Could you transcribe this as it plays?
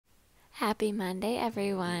Happy Monday,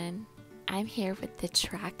 everyone! I'm here with the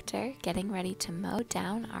tractor getting ready to mow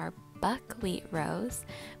down our buckwheat rows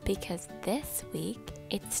because this week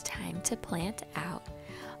it's time to plant out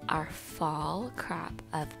our fall crop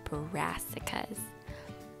of brassicas.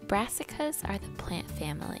 Brassicas are the plant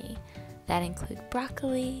family that include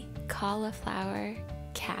broccoli, cauliflower,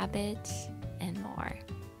 cabbage, and more.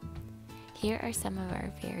 Here are some of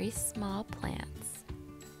our very small plants.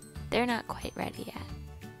 They're not quite ready yet.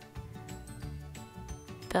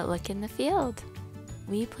 But look in the field.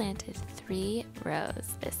 We planted 3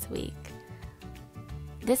 rows this week.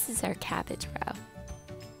 This is our cabbage row.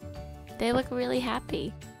 They look really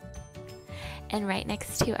happy. And right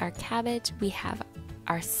next to our cabbage, we have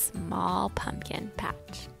our small pumpkin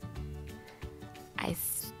patch. I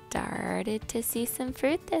started to see some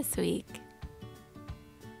fruit this week.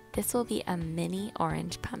 This will be a mini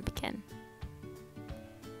orange pumpkin.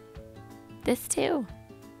 This too.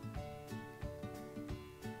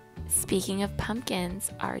 Speaking of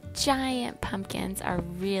pumpkins, our giant pumpkins are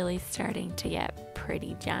really starting to get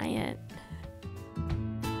pretty giant.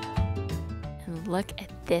 And look at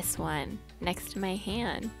this one next to my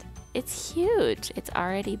hand. It's huge. It's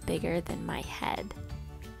already bigger than my head.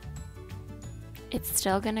 It's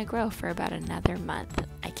still gonna grow for about another month.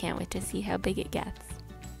 I can't wait to see how big it gets.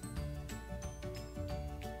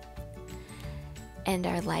 And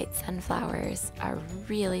our light sunflowers are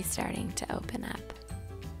really starting to open up.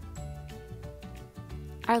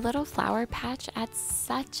 Our little flower patch adds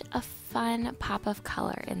such a fun pop of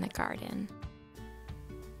color in the garden.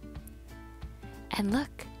 And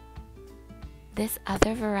look, this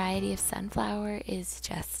other variety of sunflower is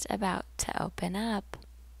just about to open up.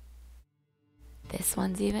 This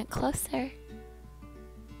one's even closer.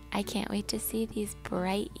 I can't wait to see these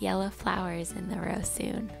bright yellow flowers in the row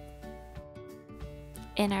soon.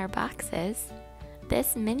 In our boxes,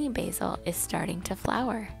 this mini basil is starting to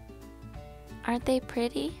flower. Aren't they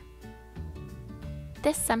pretty?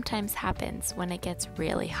 This sometimes happens when it gets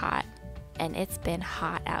really hot, and it's been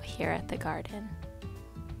hot out here at the garden.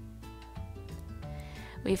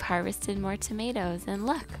 We've harvested more tomatoes, and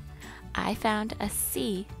look, I found a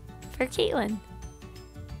C for Caitlin.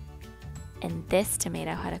 And this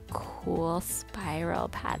tomato had a cool spiral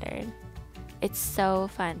pattern. It's so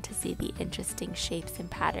fun to see the interesting shapes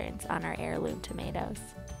and patterns on our heirloom tomatoes.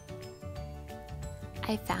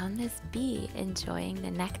 I found this bee enjoying the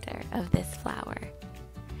nectar of this flower.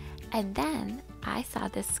 And then I saw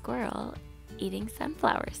this squirrel eating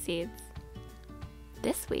sunflower seeds.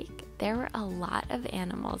 This week, there were a lot of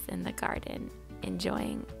animals in the garden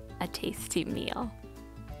enjoying a tasty meal,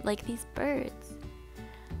 like these birds.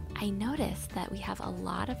 I noticed that we have a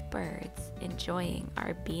lot of birds enjoying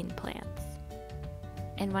our bean plants.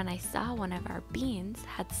 And when I saw one of our beans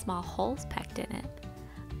had small holes pecked in it,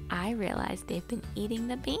 I realized they've been eating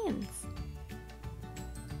the beans.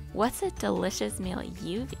 What's a delicious meal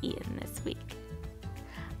you've eaten this week?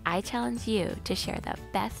 I challenge you to share the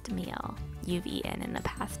best meal you've eaten in the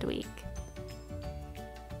past week.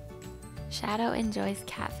 Shadow enjoys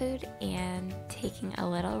cat food and taking a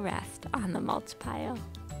little rest on the mulch pile.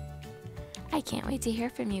 I can't wait to hear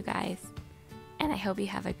from you guys, and I hope you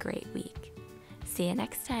have a great week. See you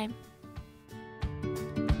next time.